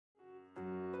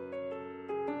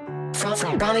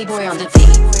From Bobby Boy on the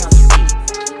beat.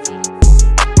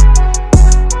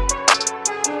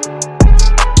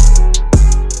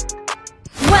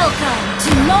 Welcome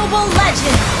to Mobile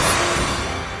Legends!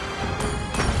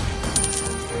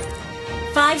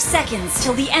 5 seconds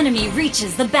till the enemy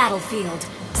reaches the battlefield.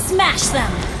 Smash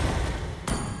them!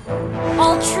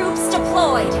 All troops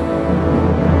deployed!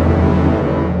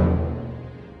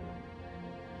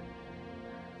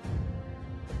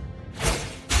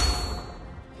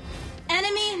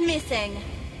 Enemy missing.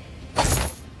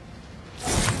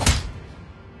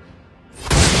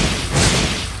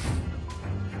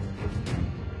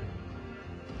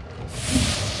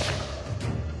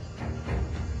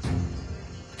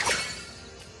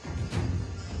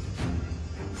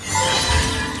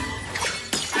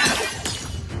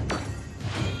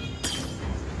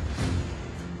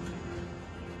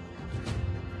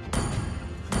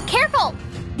 Careful!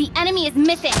 The enemy is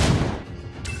missing.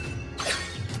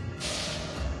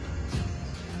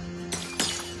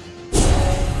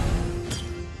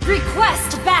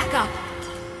 Request backup!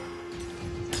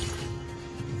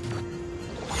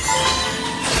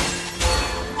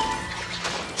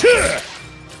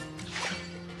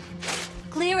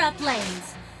 Clear up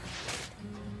lanes.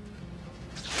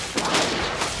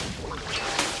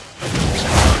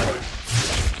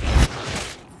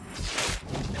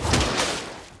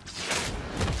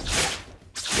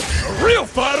 A real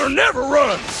fighter never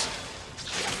runs!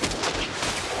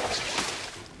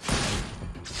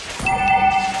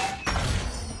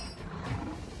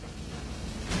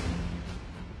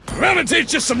 Let me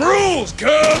teach you some rules,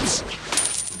 Cubs!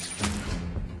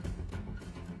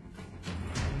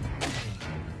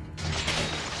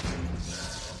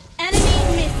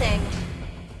 Enemy missing.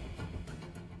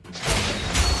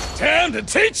 Time to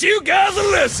teach you guys a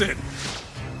lesson!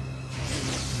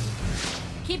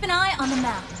 Keep an eye on the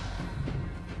map.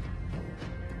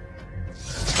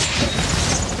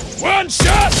 One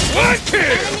shot, one kill!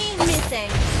 Enemy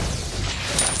missing.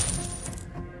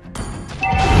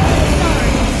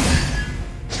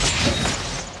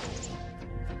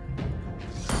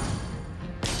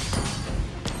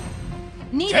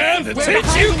 Need Time to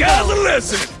assistance. teach you guys a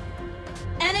lesson!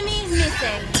 Enemy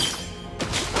missing.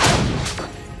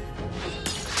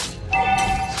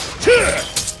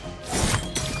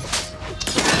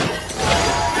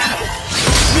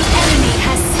 The enemy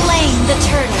has slain the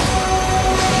turtle.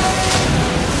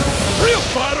 A real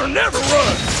fighter never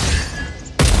runs!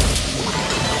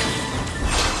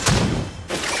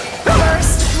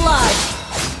 First blood.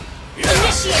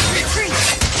 Initiate retreat.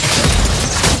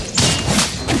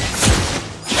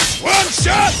 One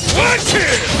shot, one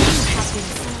kill! Has been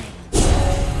slain.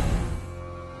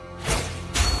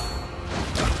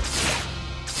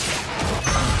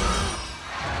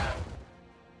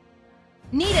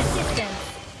 Need assistance.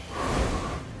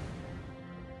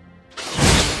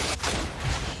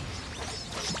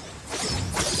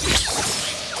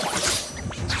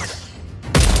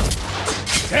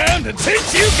 Time to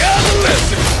teach you guys a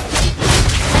lesson!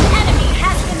 An enemy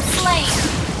has been slain.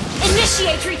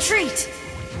 Initiate retreat.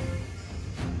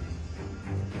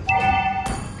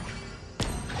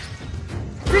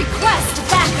 Request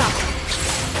backup.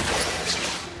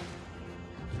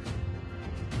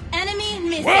 Enemy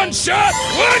missing. One shot,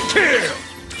 one kill!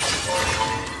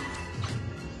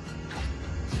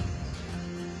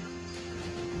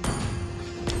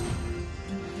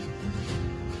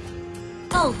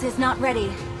 Ult is not ready.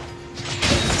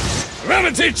 Let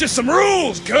me teach you some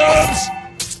rules, Cubs!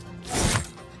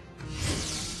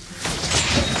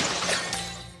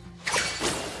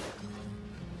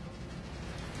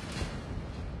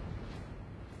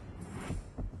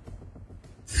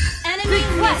 Enemy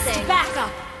request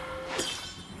backup.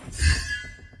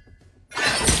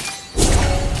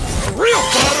 A real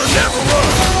fighter never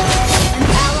runs! An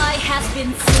ally has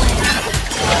been slain.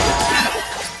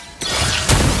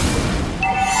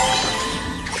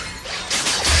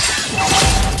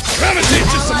 Let me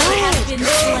teach you some Ally has rules, been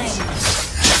Cubs! slain.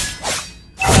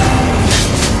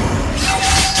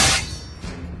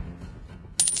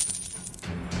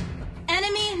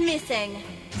 Enemy missing.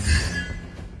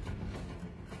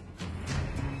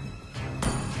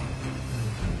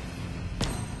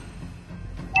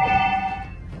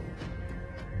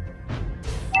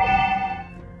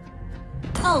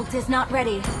 Ult is not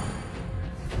ready.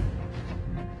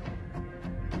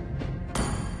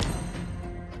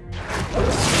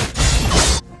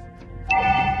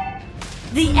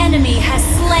 The enemy has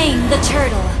slain the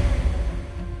turtle.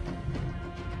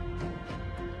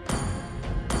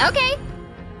 Okay.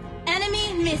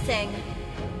 Enemy missing.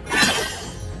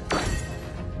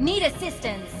 Need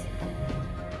assistance.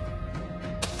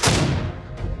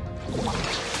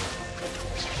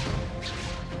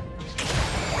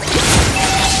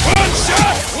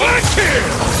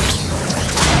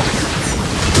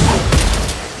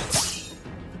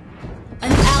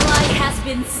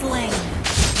 slain.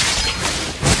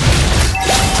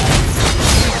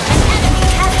 An enemy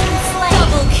has been slain.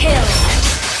 Double kill.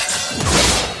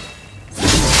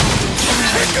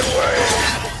 Take it away.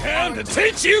 Time to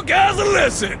teach you guys a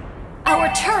lesson.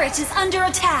 Our turret is under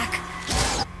attack.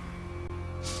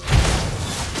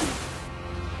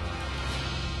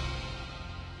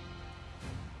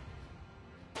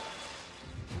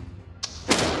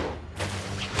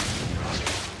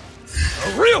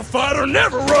 A real fighter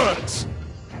never runs.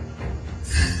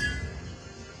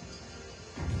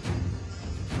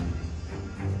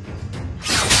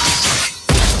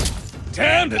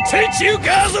 Time to teach you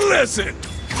guys a lesson.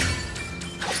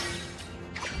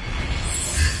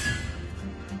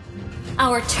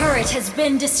 Our turret has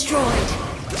been destroyed.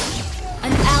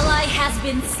 An ally has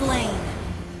been slain.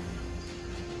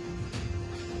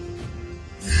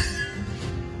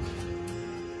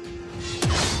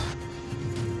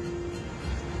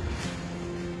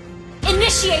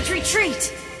 Initiate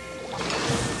retreat!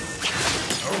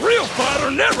 A real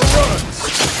fighter never runs.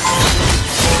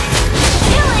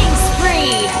 Killing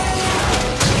spree!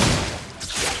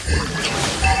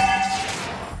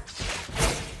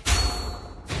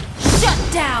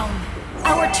 Shut down!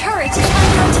 Our turret is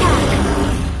under attack!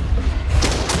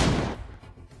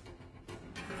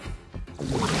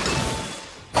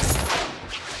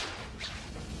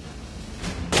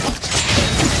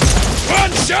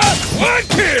 One shot, one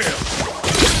kill.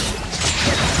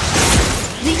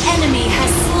 The enemy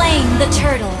has slain the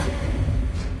turtle.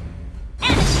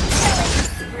 Enemy killing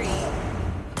spree.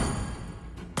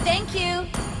 Thank you.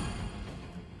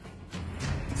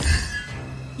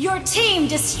 Your team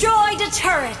destroyed a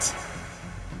turret.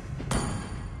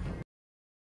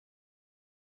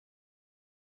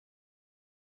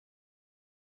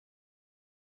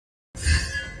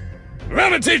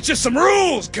 Let me teach you some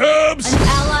rules, Cubs. An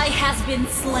ally has been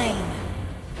slain.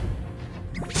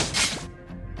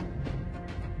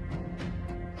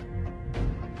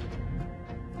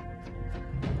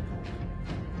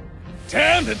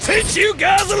 Time to teach you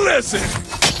guys a lesson.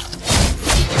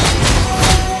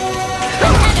 An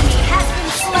enemy has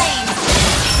been slain.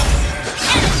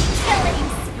 Enemy killing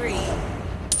spree.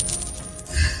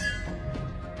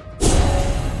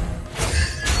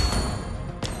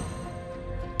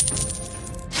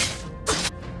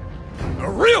 A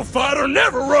real fighter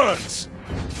never runs.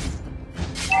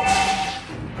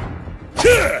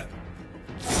 Yeah.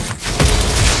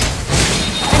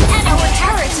 Our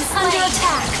turret is under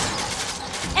attack.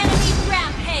 Enemy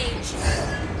rampage.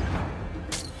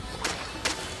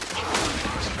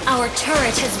 Our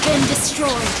turret has been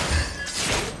destroyed.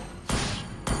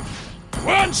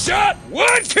 One shot,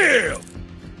 one kill.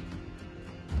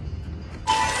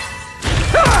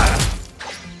 Ha!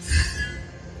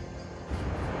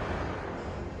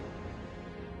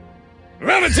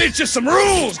 Let me teach you some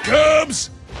rules, Cubs.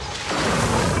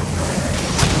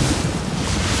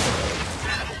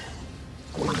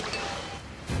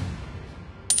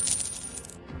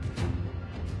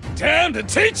 Time to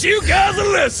teach you guys a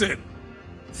lesson.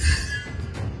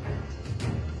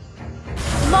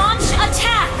 Launch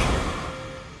attack.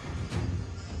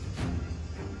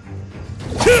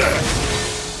 Yeah.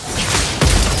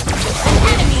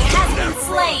 Enemy has been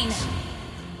slain.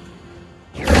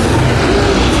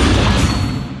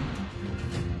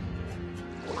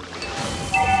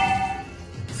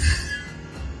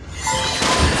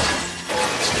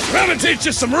 Let me teach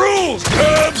you some rules,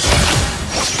 Cubs.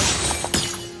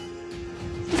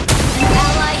 An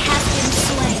ally has been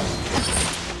slain.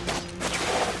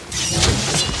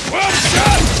 One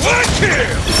shot, one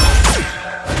kill.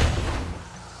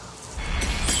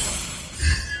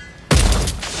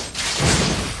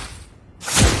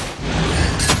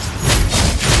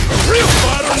 A real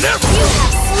fighter never You runs.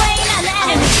 have slain an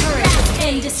enemy. Turret has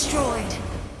been destroyed.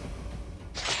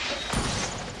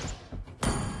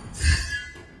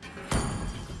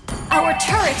 Our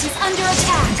turret is under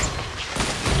attack.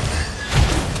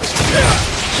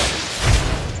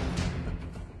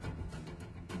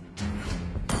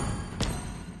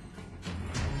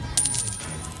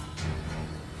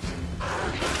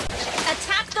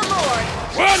 Attack the Lord.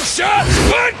 One shot,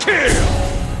 one kill.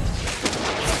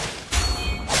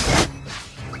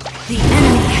 The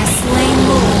enemy has slain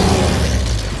Lord.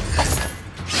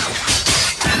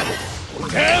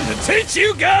 Time to teach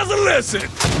you guys a lesson.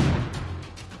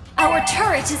 Our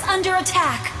turret is under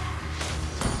attack.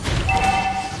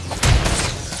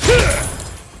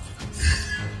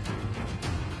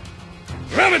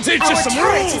 Let me teach you Our some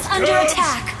turret rules, is under Cubs.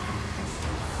 attack.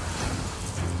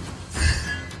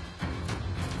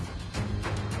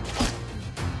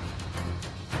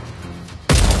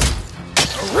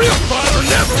 A real fighter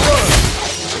never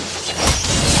runs.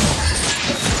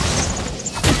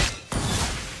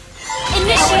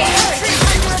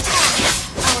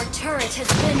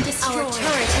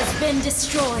 been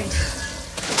destroyed.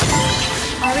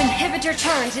 Our inhibitor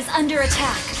turret is under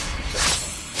attack.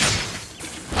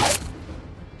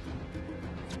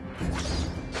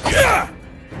 Yeah!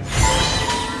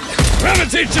 Let me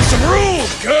teach you some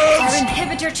rules, cubs! Our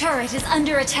inhibitor turret is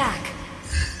under attack.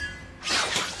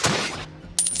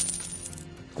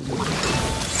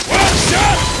 One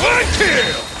shot, one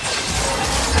kill!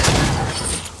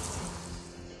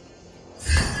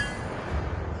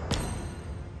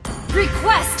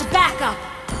 Request backup!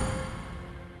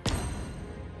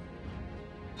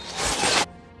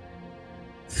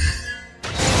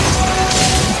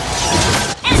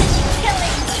 Enemy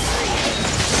killing spree!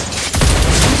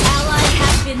 An ally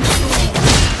has been slain.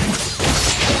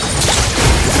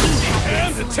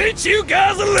 Time to teach you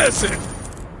guys a lesson!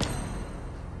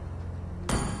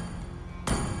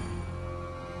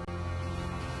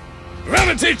 Let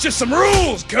me teach you some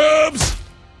rules, cubs!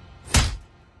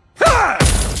 Ha!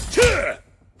 Tuh!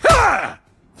 Ha!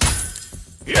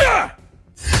 Yeah!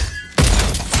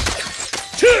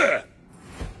 Tuh!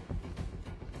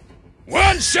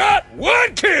 One shot,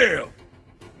 one kill!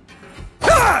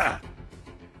 Ha!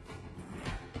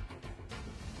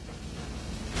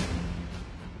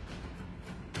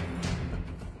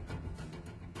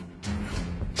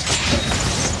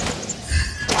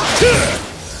 Tuh!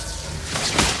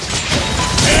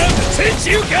 Time to teach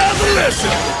you guys a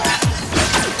lesson!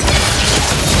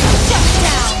 Shut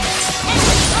down!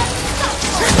 Enemy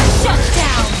unstoppable! Shut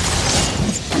down!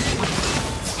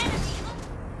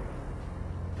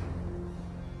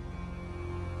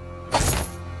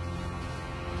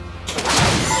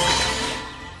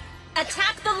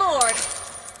 Attack the Lord!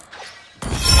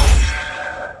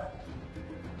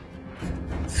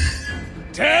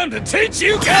 Time to teach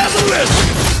you guys a lesson!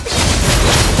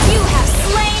 You have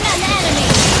slain an enemy!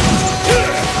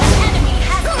 An enemy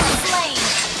has been slain!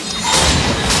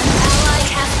 An ally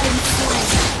has been slain!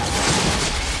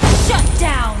 Shut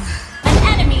down! An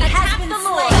enemy has been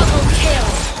slain! Double kill!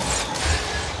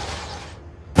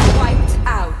 Wiped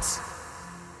out.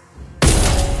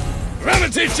 Let me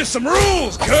teach you some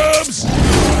rules, cubs!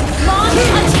 Launch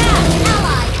attack!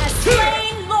 Ally has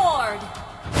slain Lord!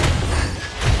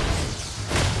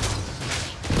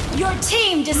 Your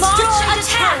team destroyed a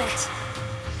turret!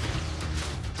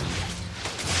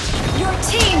 Your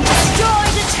team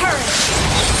destroyed a turret!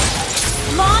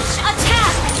 Launch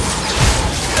attack!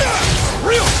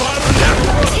 Real fighter never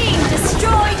Your runs! team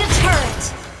destroyed a turret!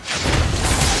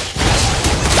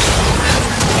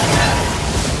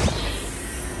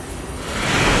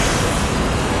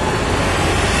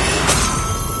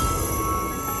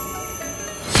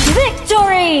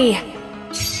 Victory!